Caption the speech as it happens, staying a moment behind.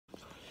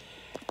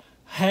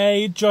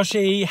Hey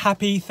Joshy,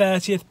 happy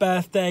 30th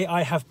birthday.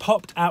 I have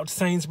popped out to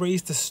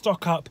Sainsbury's to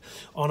stock up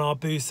on our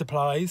booze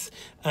supplies,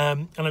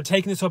 and I'm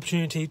taking this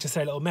opportunity to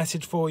say a little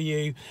message for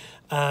you,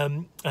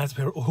 as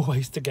we're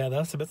always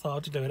together, so it's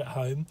hard to do it at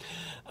home.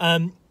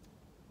 Have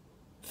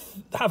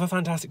a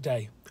fantastic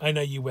day. I know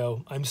you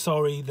will. I'm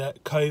sorry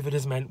that COVID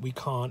has meant we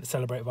can't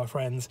celebrate with our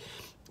friends,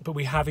 but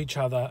we have each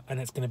other and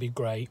it's going to be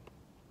great.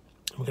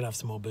 We're going to have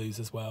some more booze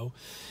as well.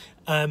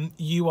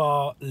 You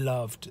are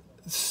loved,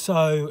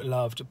 so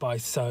loved by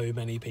so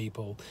many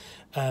people.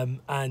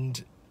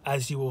 And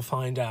as you will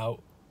find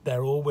out,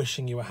 they're all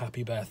wishing you a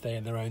happy birthday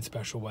in their own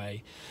special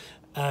way.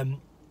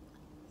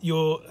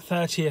 Your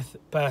 30th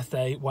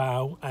birthday,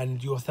 wow,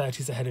 and your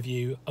 30s ahead of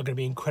you are going to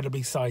be incredibly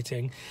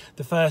exciting.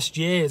 The first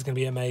year is going to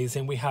be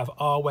amazing. We have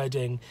our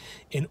wedding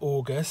in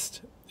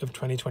August of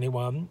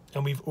 2021,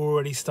 and we've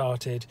already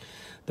started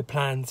the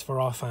plans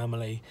for our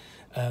family,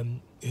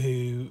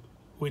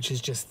 which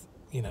is just,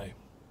 you know,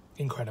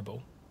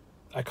 incredible.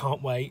 I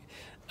can't wait.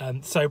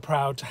 So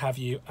proud to have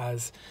you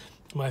as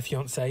my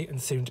fiancé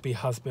and soon-to-be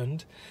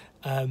husband.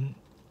 And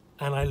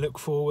I look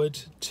forward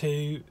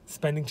to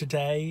spending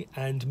today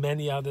and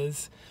many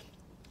others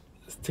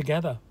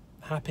together.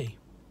 Happy.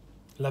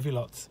 Love you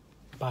lots.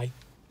 Bye.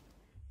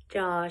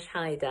 Josh,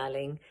 hi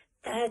darling.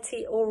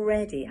 30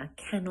 already. I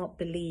cannot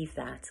believe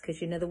that,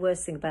 because you know the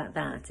worst thing about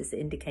that is it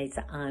indicates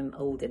that I'm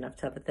old enough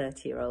to have a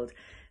 30-year-old.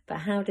 But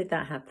how did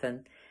that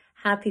happen?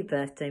 Happy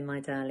birthday, my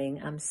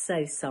darling. I'm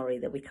so sorry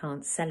that we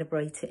can't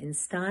celebrate it in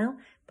style,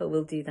 but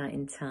we'll do that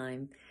in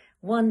time.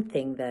 One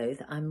thing, though,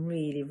 that I'm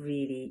really,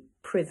 really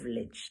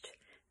privileged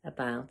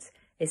about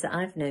is that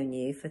I've known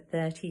you for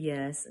 30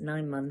 years,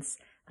 9 months,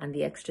 and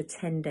the extra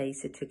 10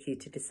 days it took you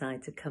to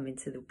decide to come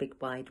into the big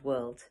wide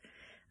world.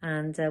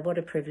 And what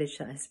a privilege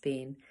that has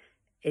been.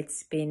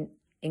 It's been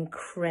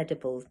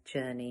incredible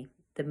journey.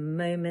 The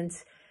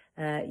moment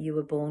you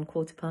were born,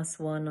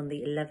 1:15 on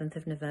the 11th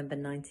of November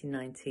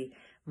 1990,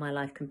 my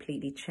life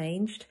completely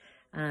changed,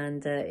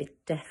 and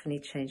it definitely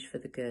changed for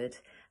the good.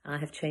 I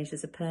have changed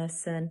as a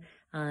person.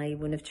 I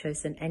wouldn't have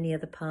chosen any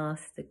other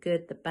path, the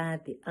good, the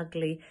bad, the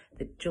ugly,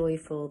 the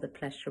joyful, the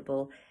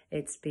pleasurable.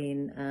 It's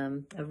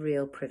been a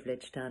real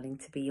privilege, darling,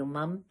 to be your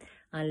mum.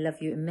 I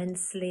love you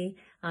immensely.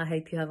 I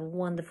hope you have a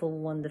wonderful,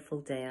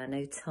 wonderful day. I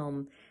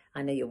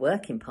know you're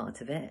working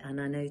part of it,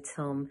 and I know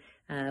Tom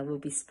will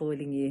be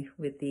spoiling you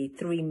with the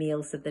 3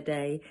 meals of the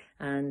day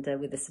and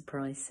with the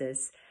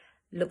surprises.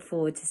 Look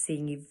forward to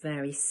seeing you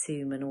very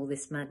soon when all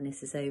this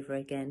madness is over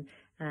again,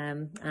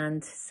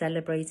 and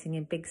celebrating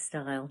in big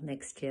style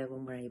next year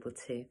when we're able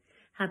to.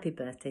 Happy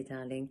birthday,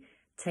 darling.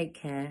 Take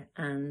care,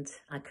 and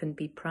I couldn't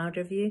be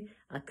prouder of you.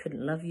 I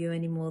couldn't love you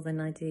any more than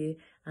I do,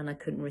 and I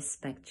couldn't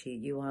respect you.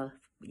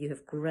 You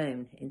have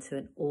grown into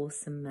an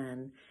awesome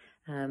man,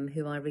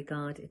 who I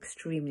regard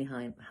extremely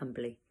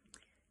humbly.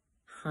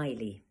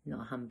 Highly,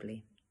 not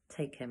humbly.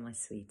 Take care, my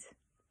sweet.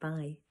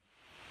 Bye.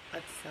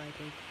 I've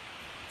decided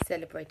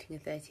celebrating a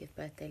 30th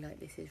birthday like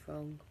this is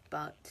wrong,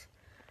 but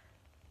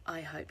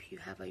I hope you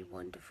have a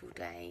wonderful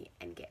day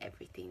and get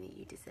everything that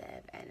you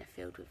deserve and are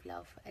filled with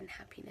love and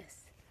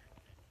happiness.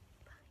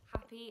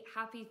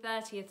 Happy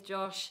 30th,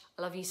 Josh.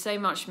 I love you so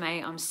much,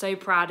 mate. I'm so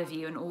proud of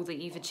you and all that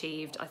you've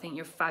achieved. I think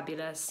you're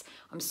fabulous.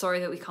 I'm sorry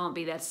that we can't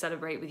be there to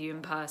celebrate with you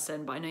in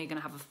person, but I know you're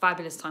going to have a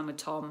fabulous time with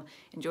Tom.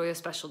 Enjoy your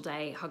special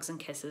day. Hugs and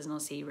kisses, and I'll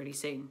see you really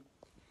soon.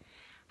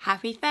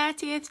 Happy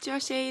 30th,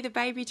 Joshy. The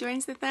baby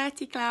joins the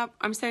 30 club.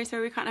 I'm so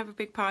sorry we can't have a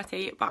big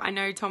party, but I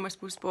know Thomas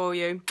will spoil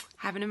you.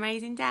 Have an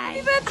amazing day.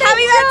 Happy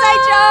birthday,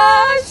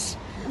 Josh!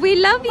 We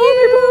love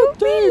you.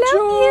 We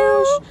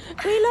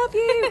love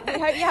you. We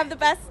hope you have the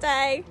best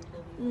day.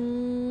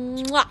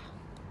 Mwah.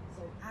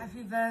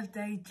 Happy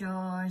birthday,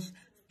 Josh.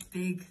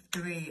 Big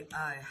 3-0.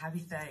 Happy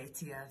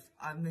 30th.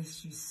 I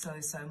miss you so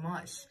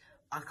much.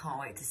 I can't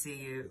wait to see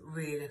you.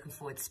 Really looking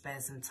forward to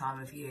spending some time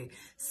with you.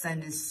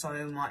 Sending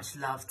so much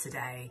love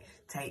today.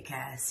 Take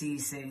care. See you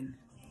soon.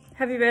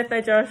 Happy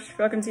birthday, Josh.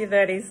 Welcome to your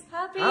 30s.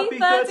 Happy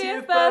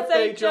 30th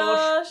birthday,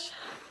 Josh.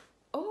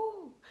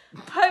 Oh,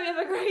 hope you have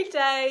a great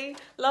day.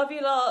 Love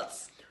you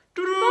lots.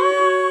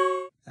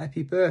 Bye.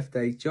 Happy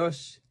birthday,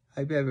 Josh.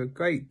 Hope you have a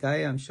great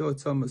day. I'm sure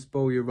Tom will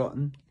spoil you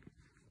rotten.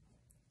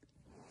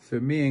 For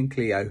me and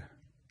Cleo.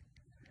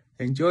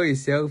 Enjoy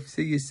yourself.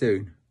 See you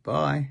soon.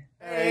 Bye.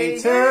 Hey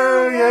to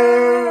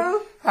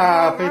you.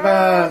 Happy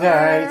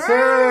birthday to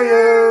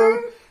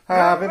you.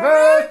 Happy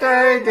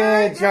birthday,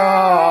 dear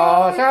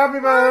Josh. Happy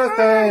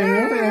birthday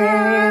to you.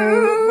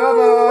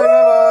 Bye-bye,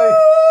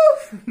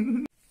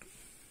 bye-bye.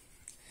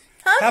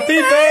 Happy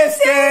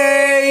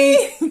birthday!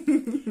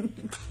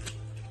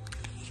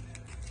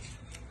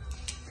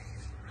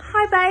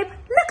 Hi, babe.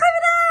 Look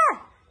over there.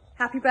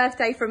 Happy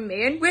birthday from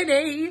me and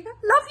Winnie.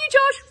 Love you,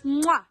 Josh.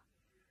 Mwah.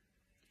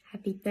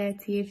 Happy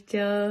 30th,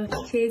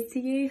 Josh. Cheers to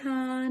you,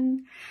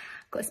 hon.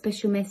 Got a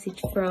special message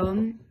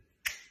from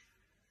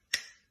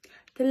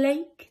the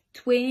Lake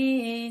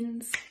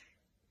Twins.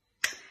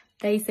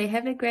 They say,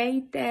 have a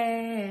great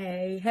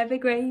day. Have a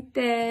great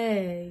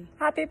day.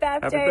 Happy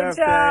birthday, Happy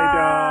birthday,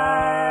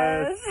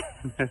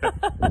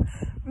 Josh.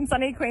 From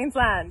sunny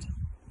Queensland.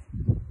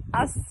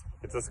 Us.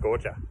 It's a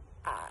scorcher.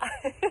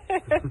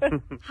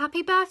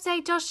 Happy birthday,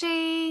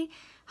 Joshy.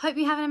 Hope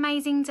you have an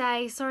amazing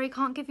day. Sorry,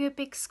 can't give you a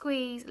big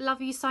squeeze.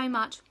 Love you so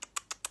much.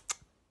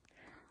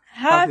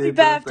 Happy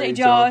birthday,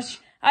 Josh.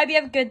 I hope you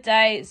have a good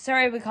day.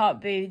 Sorry we can't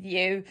be with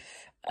you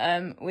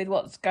with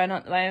what's going on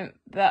at the moment,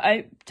 but I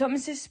hope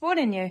Thomas is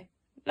supporting you.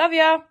 Love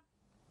ya.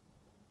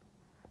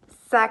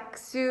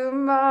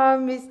 Saxuma,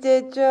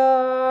 Mr.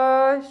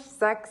 Josh.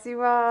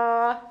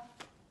 Saxuma.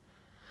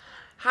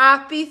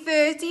 Happy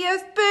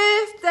 30th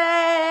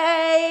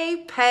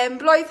birthday,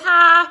 Pembroke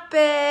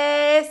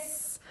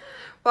Happis.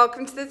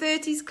 Welcome to the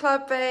 30s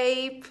Club,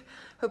 babe.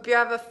 Hope you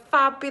have a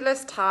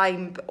fabulous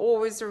time, but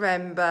always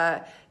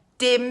remember,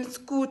 dim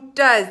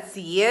scooters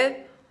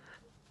here.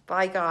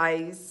 Bye,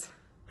 guys.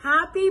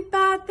 Happy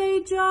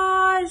birthday,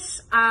 Josh.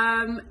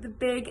 The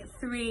big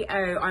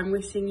 3-0. I'm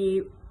wishing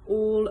you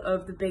all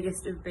of the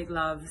biggest of big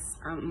loves,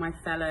 my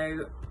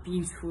fellow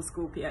beautiful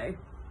Scorpio.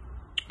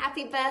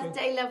 Happy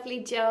birthday,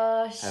 lovely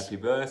Josh. Happy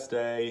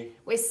birthday.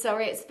 We're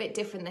sorry it's a bit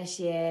different this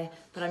year,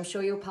 but I'm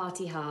sure you'll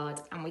party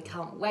hard and we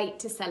can't wait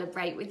to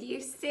celebrate with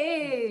you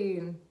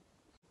soon.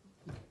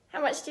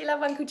 How much do you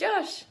love Uncle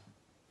Josh?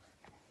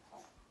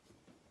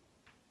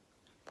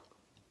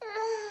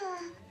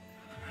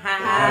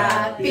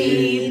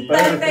 Happy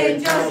birthday,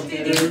 Josh,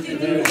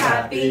 do-do-do-do.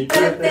 Happy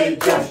birthday,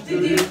 Josh,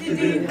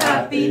 do-do-do-do.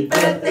 Happy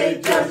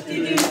birthday, Josh,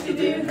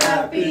 do-do-do-do.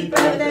 Happy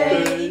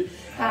birthday.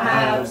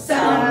 Have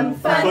some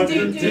fun,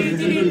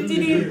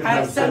 do-do-do-do-do.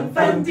 Have some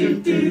fun,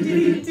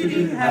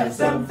 do-do-do-do-do. Have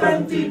some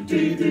fun,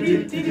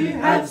 do-do-do-do-do.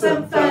 Have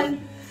some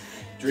fun.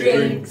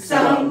 Drink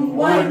some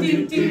wine,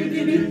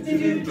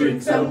 do-do-do-do-do.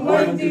 Drink some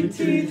wine,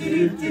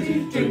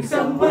 do-do-do-do-do. Drink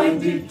some wine,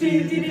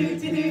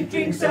 do-do-do-do-do.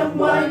 Drink some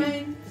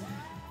wine.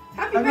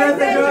 Happy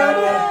birthday,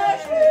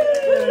 Josh!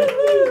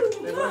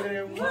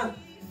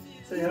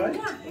 Say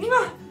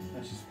hi.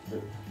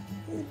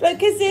 Blow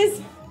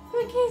kisses.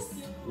 Blow kiss.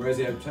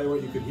 Rosie, I'll tell you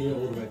what, you could hear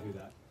all the way through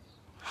that.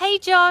 Hey,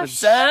 Josh.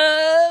 What's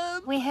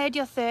up? We heard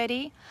you're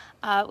 30.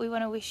 We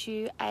want to wish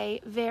you a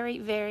very,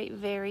 very,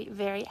 very,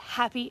 very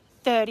happy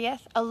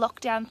 30th, a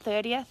lockdown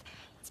 30th.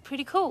 It's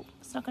pretty cool.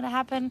 It's not going to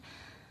happen.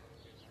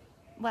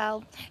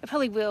 Well, it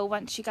probably will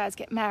once you guys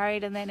get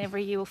married, and then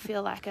every year will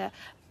feel like a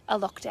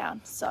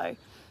lockdown. So,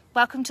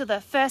 welcome to the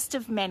first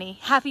of many.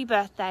 Happy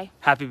birthday.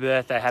 Happy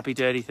birthday. Happy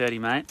dirty 30,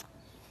 mate.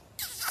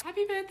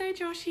 Happy birthday,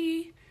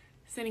 Joshy.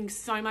 Sending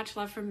so much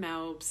love from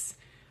Melbs.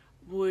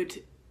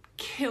 Would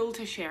kill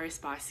to share a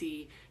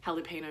spicy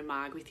jalapeno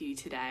marg with you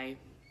today.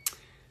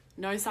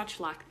 No such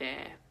luck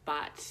there,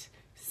 but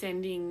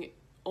sending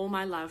all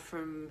my love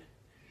from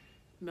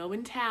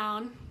Melbourne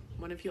town,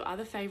 one of your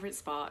other favourite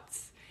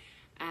spots,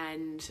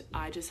 and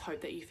I just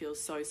hope that you feel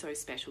so, so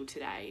special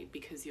today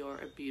because you're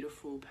a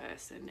beautiful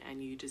person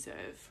and you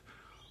deserve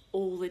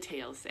all the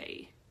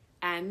TLC.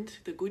 And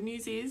the good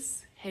news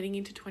is, heading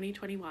into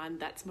 2021,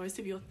 that's most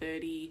of your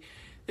 30th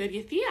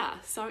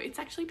year, so it's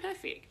actually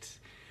perfect.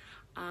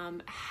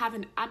 Have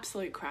an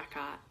absolute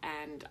cracker,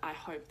 and I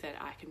hope that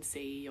I can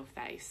see your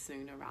face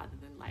sooner rather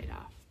than later.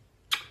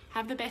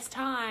 Have the best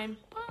time.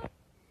 Bye.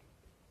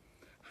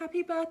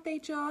 Happy birthday,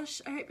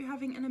 Josh. I hope you're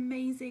having an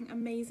amazing,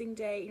 amazing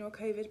day in your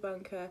COVID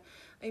bunker.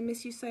 I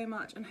miss you so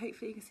much, and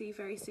hopefully you can see you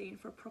very soon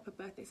for a proper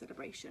birthday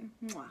celebration.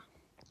 Mwah.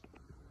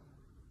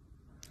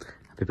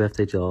 Happy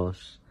birthday,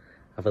 Josh.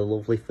 Have a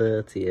lovely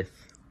 30th.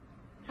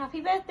 Happy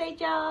birthday,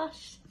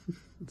 Josh.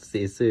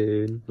 See you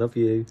soon. Love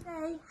you.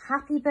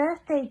 Happy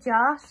birthday,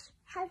 Josh.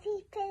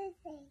 Happy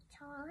birthday,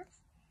 Josh.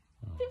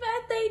 Happy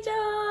birthday,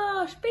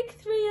 Josh. Big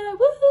 3-0.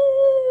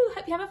 Woohoo.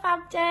 Hope you have a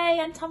fab day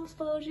and Tom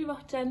spoils you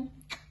rotten.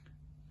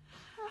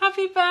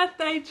 Happy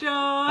birthday,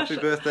 Josh.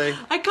 Happy birthday.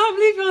 I can't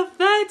believe you're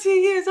 30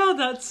 years old.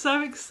 That's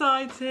so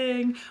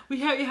exciting.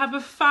 We hope you have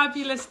a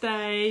fabulous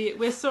day.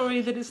 We're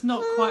sorry that it's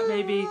not quite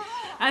maybe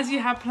as you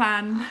had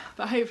planned,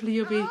 but hopefully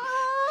you'll be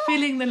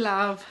feeling the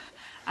love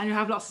and you'll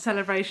have lots of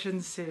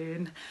celebrations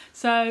soon.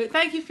 So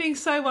thank you for being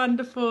so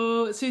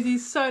wonderful.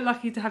 Susie's so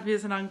lucky to have you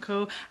as an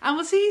uncle, and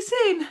we'll see you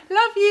soon.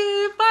 Love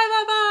you. Bye,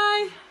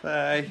 bye,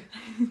 bye. Bye.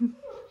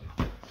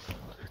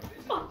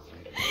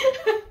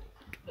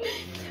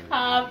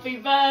 Happy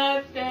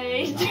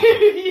birthday to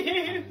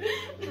you.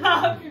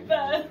 Happy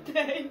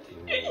birthday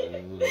to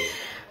you.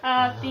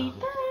 Happy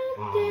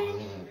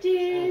birthday,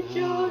 dear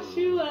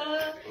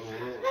Joshua.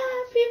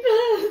 Happy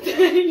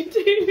birthday to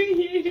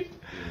you.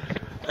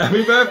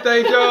 Happy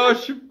birthday,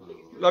 Josh.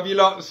 Love you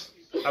lots.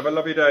 Have a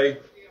lovely day.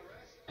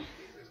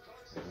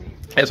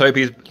 Let's hope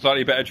he's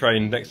slightly better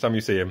trained next time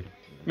you see him.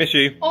 Miss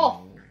you.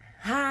 Oh.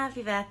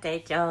 Happy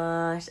birthday,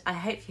 Josh. I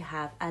hope you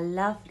have a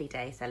lovely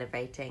day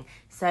celebrating.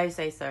 So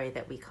sorry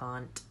that we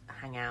can't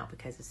hang out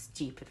because of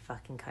stupid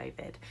fucking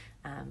COVID.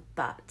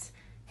 But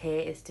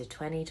here is to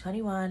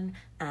 2021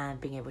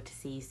 and being able to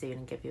see you soon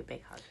and give you a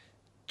big hug.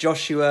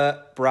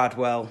 Joshua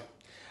Bradwell,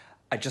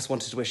 I just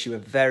wanted to wish you a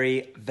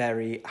very,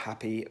 very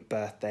happy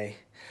birthday.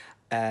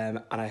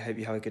 And I hope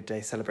you have a good day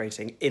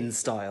celebrating in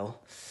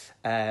style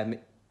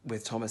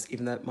with Thomas,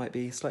 even though it might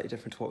be slightly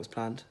different to what was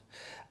planned.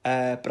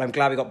 But I'm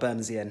glad we got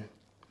Bermondsey in.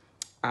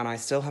 And I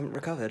still haven't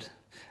recovered.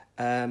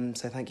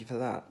 So thank you for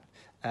that.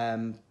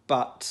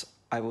 But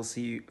I will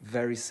see you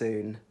very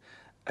soon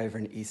over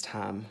in East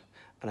Ham,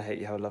 and I hope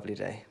you have a lovely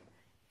day.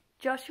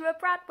 Joshua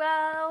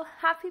Bradwell,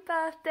 happy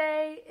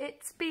birthday.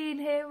 It's Bean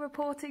here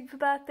reporting for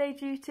birthday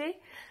duty.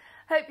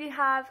 Hope you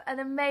have an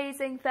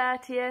amazing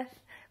 30th,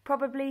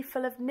 probably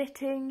full of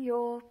knitting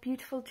your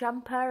beautiful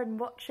jumper and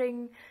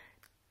watching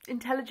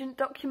intelligent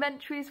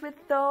documentaries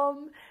with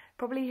Tom,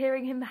 probably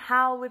hearing him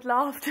howl with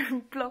laughter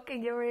and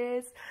blocking your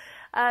ears.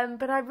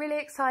 But I'm really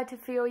excited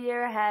for your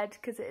year ahead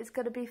because it is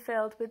going to be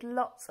filled with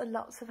lots and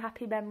lots of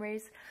happy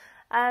memories.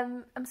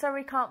 I'm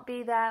sorry we can't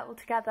be there all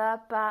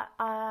together, but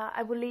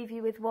I will leave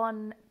you with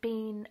one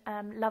Bean,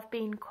 Love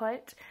Bean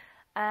quote.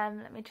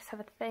 Let me just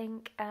have a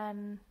think.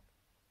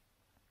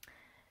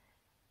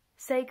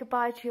 Say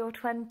goodbye to your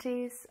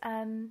 20s.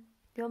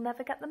 You'll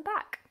never get them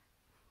back.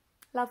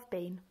 Love,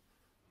 Bean.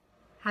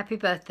 Happy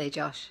birthday,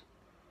 Josh.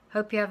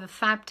 Hope you have a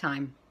fab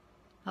time.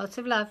 Lots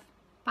of love.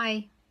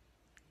 Bye.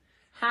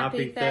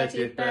 Happy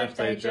 30th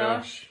birthday,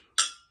 Josh.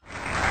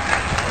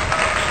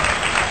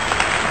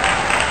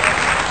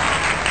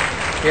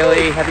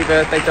 Hilly, happy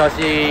birthday,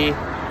 Joshy.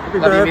 Happy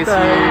Love you, birthday. miss you.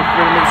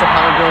 Remember this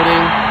apartment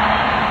building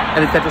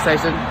and the central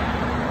station.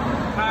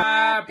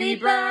 Happy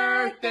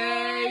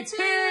birthday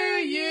to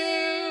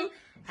you.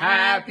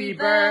 Happy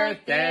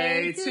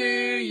birthday to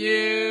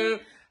you.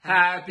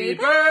 Happy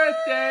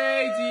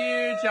birthday,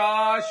 dear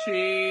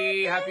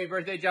Joshy. Happy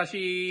birthday,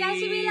 Joshy.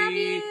 Joshy, we love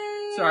you.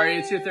 Sorry,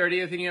 it's your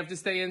 30th and you have to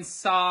stay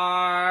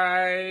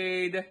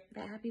inside.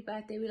 But happy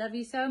birthday, we love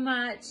you so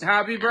much.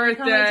 Happy And we can't wait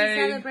to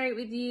birthday. celebrate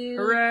with you.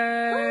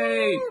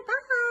 Hooray. Woo,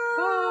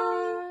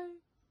 bye.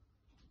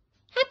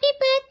 Happy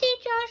birthday,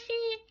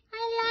 Joshy. I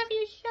love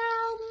you so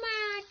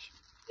much.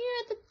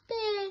 You're the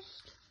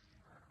best.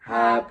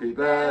 Happy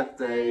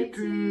birthday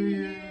to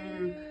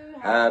you.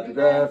 Happy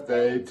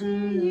birthday to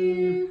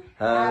you.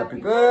 Happy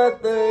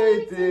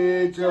birthday,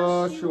 dear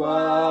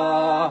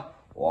Joshua.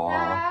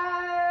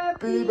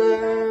 Happy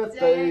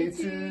birthday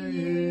to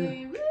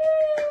you.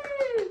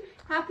 Woo!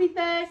 Happy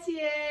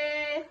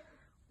 30th.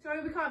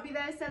 Sorry we can't be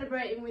there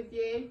celebrating with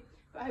you,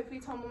 but hopefully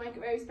Tom will make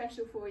it very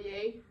special for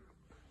you.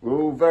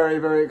 We're all very,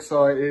 very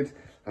excited.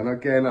 And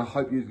again, I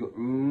hope you've got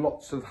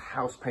lots of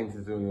house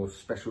painting to do on your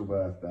special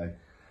birthday.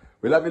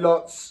 We love you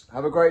lots.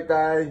 Have a great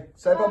day.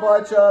 Say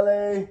bye-bye,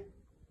 Charlie.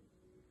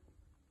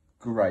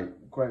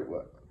 Great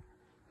work.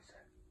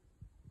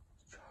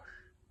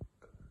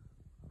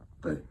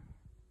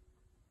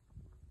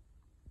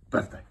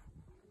 Birthday.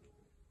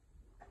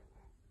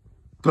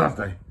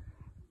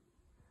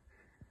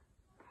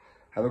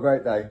 Have a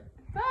great day.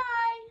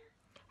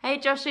 Hey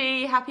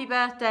Joshy, happy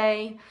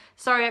birthday.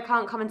 Sorry I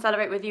can't come and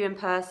celebrate with you in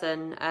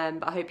person,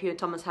 but I hope you and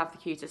Thomas have the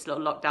cutest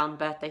little lockdown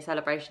birthday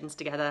celebrations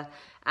together,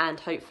 and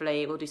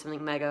hopefully we'll do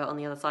something mega on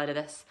the other side of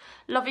this.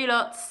 Love you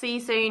lots, see you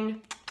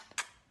soon.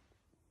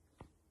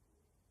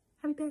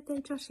 Happy birthday,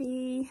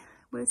 Joshy.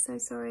 We're so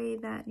sorry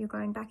that you're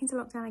going back into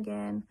lockdown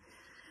again,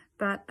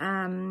 but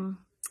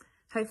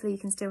hopefully you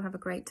can still have a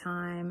great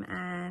time,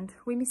 and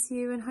we miss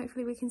you, and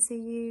hopefully we can see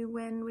you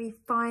when we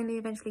finally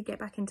eventually get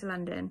back into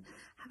London.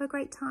 Have a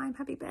great time.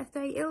 Happy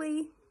birthday,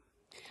 Illy.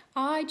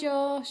 Hi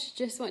Josh,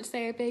 just want to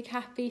say a big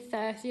happy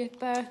 30th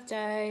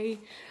birthday.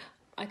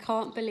 I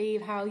can't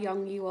believe how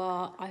young you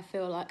are. I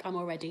feel like I'm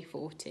already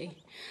 40.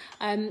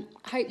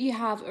 Hope you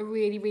have a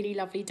really, really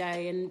lovely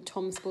day and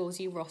Tom spoils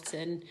you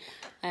rotten.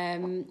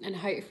 And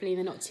hopefully in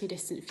the not too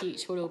distant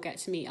future we'll all get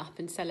to meet up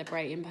and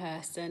celebrate in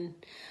person.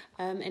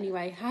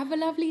 Anyway, have a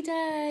lovely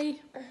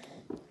day.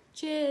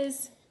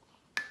 Cheers.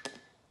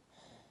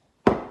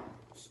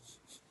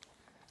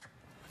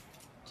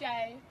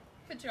 J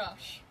for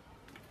Josh.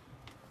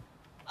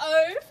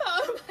 O for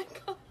oh my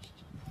gosh.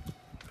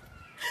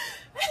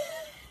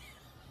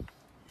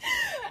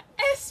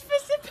 S for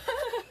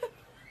superb.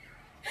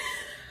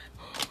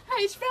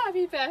 H for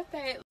happy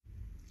birthday.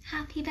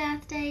 Happy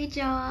birthday,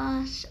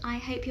 Josh. I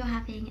hope you're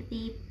having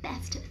the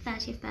best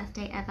 30th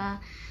birthday ever.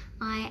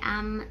 I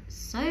am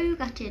so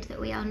gutted that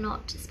we are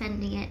not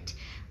spending it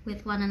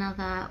with one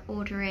another,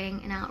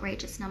 ordering an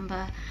outrageous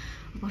number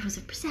of bottles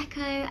of Prosecco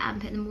and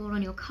putting them all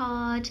on your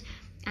card,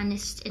 and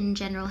just in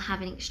general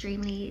having an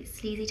extremely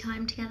sleazy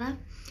time together.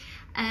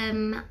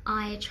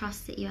 I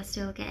trust that you are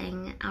still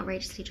getting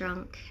outrageously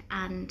drunk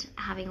and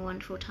having a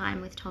wonderful time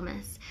with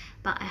Thomas,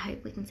 but I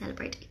hope we can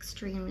celebrate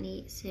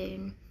extremely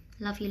soon.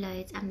 Love you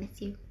loads and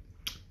miss you.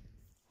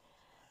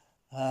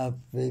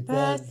 Happy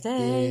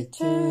birthday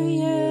to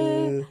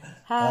you.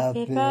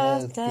 Happy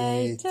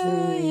birthday to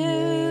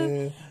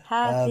you.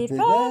 Happy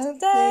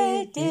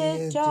birthday,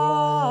 dear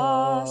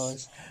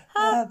Josh.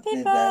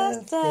 Happy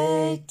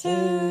birthday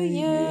to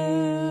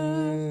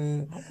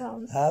you.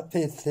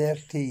 Happy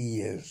 30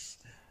 years.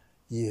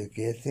 You're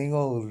getting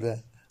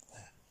older.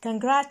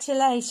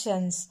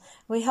 Congratulations.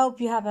 We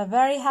hope you have a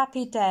very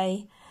happy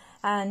day,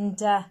 and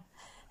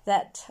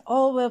that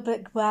all will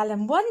be well,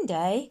 and one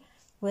day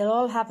we'll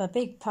all have a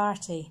big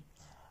party.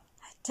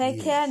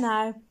 Take care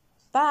now.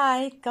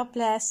 Bye. God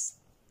bless.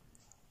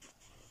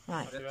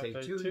 Right. Happy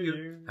birthday to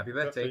you. Happy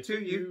birthday to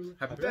you.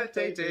 Happy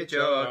birthday, dear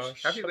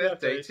Josh. Happy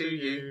birthday to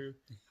you.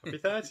 Happy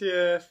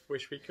 30th.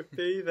 Wish we could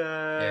be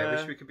there. Yeah,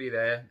 wish we could be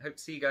there. Hope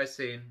to see you guys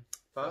soon.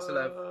 Bye. Lots of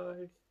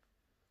love.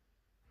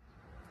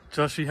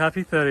 Joshy,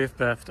 happy 30th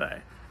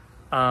birthday.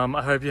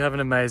 I hope you have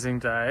an amazing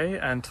day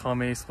and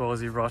Tommy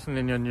spoils you rotten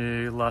in your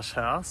new lush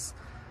house.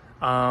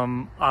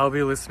 I'll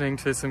be listening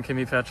to some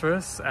Kimi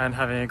Petrus and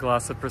having a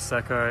glass of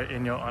Prosecco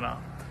in your honour.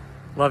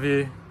 Love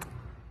you.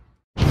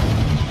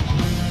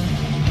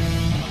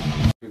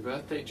 Happy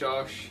birthday,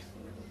 Josh.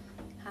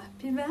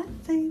 Happy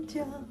birthday,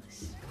 Josh.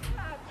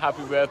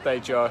 Happy birthday,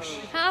 Josh.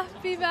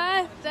 Happy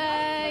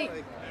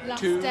birthday! Last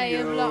To day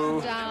of you.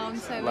 lockdown,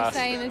 so we're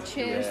saying a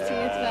cheers to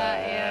your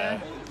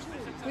 30th.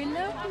 We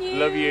love you.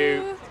 Love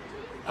you.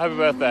 Happy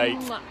birthday.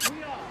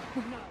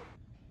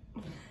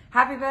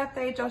 Happy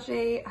birthday,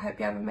 Joshy. I hope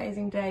you have an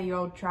amazing day, you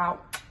old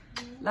trout.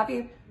 Love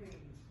you.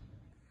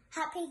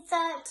 Happy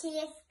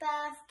 30th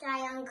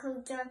birthday,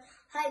 Uncle John.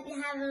 Hope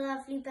you have a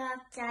lovely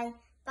birthday.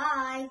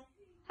 Bye.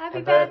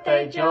 Happy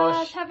birthday,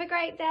 Josh. Have a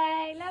great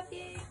day. Love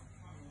you.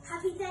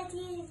 Happy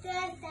 30th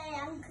birthday,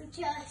 Uncle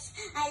Josh.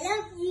 I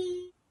love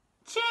you.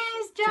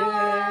 Cheers,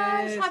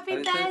 Josh. Cheers. Happy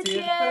Happy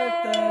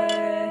 30th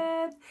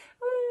birthday.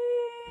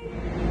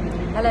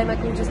 Hello, my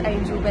gorgeous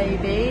angel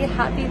baby.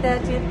 Happy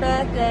 30th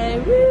birthday.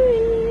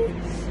 Woo!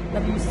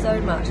 Love you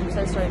so much. I'm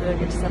so sorry we don't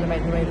get to celebrate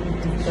the way that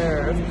you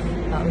deserve,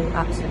 but we'll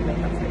absolutely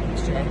make up for it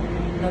next year.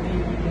 Love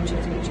you.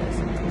 Muchos, muchos.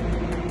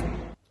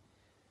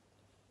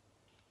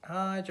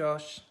 Hi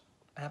Josh,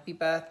 happy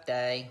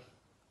birthday.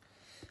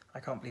 I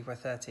can't believe we're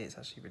 30, it's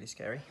actually really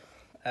scary.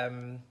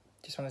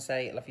 Just want to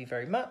say I love you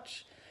very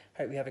much.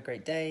 Hope you have a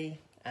great day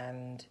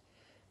and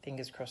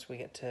fingers crossed we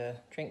get to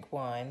drink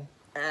wine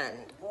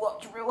and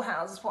watch Real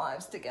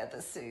Housewives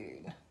together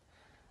soon.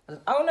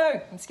 Oh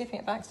no, I'm skipping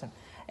it back to them.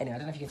 Anyway, I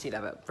don't know if you can see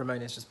that, but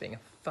Ramona's just being a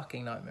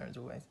fucking nightmare as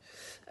always.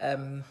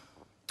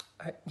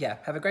 Yeah,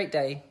 have a great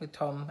day with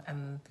Tom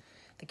and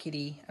the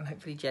kitty and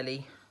hopefully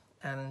Jelly,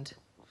 and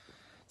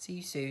see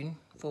you soon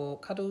for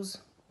cuddles,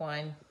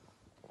 wine,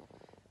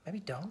 maybe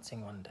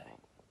dancing one day.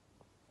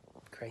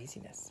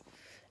 Craziness.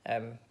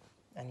 And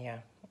yeah,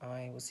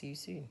 I will see you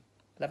soon.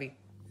 Love you.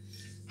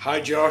 Hi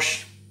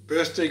Josh,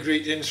 birthday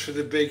greetings for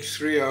the big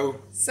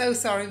 3-0. So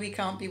sorry we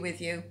can't be with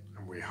you.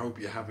 And we hope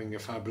you're having a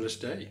fabulous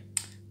day.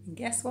 And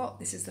guess what?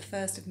 This is the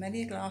first of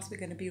many a glass we're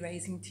going to be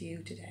raising to you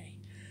today.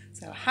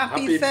 So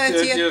happy 30th,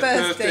 30th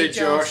birthday,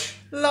 Josh.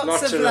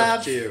 Lots of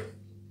love to you.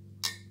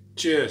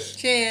 Cheers.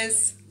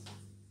 Cheers.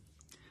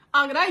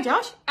 Oh, good day,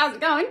 Josh. How's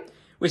it going?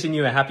 Wishing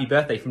you a happy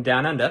birthday from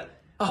down under.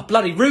 Oh,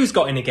 bloody Rue's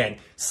got in again.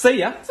 See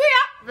ya. See ya.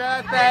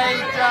 Birthday,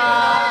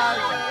 Josh.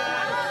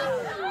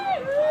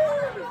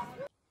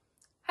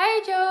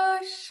 Hey,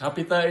 Josh.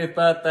 Happy 30th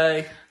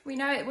birthday. We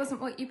know it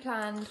wasn't what you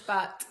planned,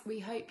 but we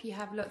hope you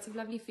have lots of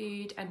lovely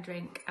food and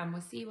drink, and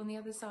we'll see you on the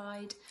other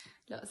side.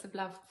 Lots of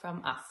love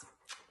from us.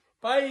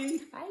 Bye.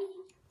 Bye.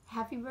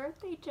 Happy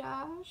birthday,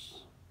 Josh.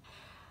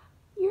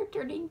 You're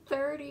turning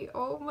 30.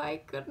 Oh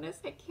my goodness,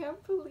 I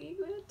can't believe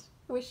it.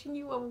 Wishing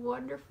you a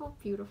wonderful,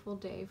 beautiful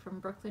day from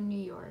Brooklyn,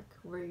 New York,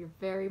 where you're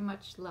very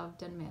much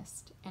loved and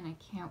missed, and I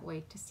can't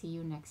wait to see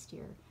you next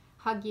year.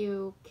 Hug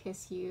you,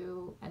 kiss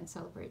you, and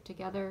celebrate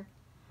together.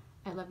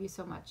 I love you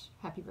so much.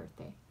 Happy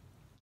birthday.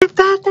 Happy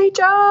birthday,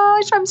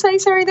 Josh. I'm so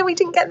sorry that we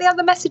didn't get the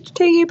other message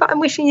to you, but I'm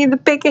wishing you the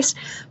biggest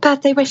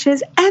birthday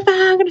wishes ever.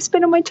 I'm going to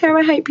spin on my toe.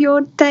 I hope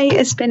your day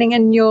is spinning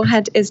and your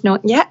head is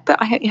not yet,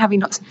 but I hope you're having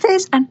lots of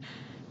fizz and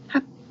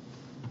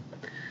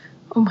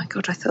oh my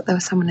God, I thought there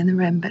was someone in the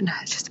room, but no,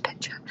 it's just a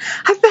picture.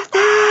 Happy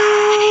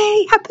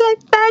birthday! Happy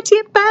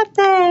 30th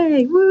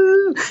birthday!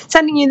 Woo!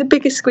 Sending you the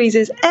biggest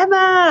squeezes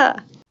ever!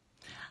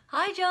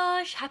 Hi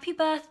Josh, happy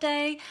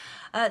birthday.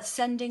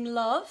 Sending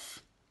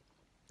love.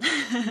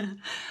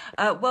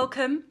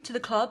 Welcome to the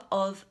club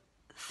of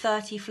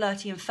 30,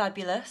 flirty and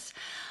fabulous.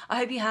 I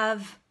hope you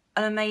have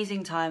an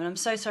amazing time, and I'm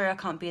so sorry I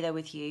can't be there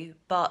with you,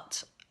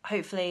 but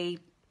hopefully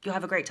you'll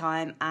have a great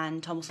time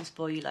and Thomas will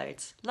spoil you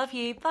loads. Love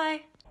you,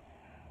 bye.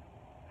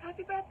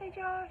 Happy birthday,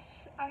 Josh.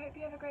 I hope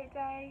you have a great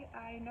day.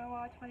 I know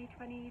our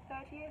 2020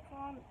 30th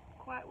aren't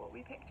quite what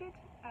we pictured,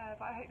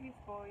 but I hope you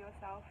spoil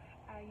yourself.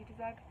 You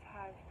deserve to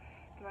have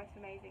the most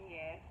amazing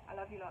year. I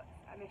love you lots.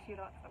 I miss you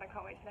lots, and I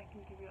can't wait till I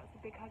can give you lots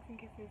of big hugs and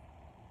kisses.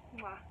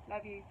 Mwah.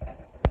 Love you.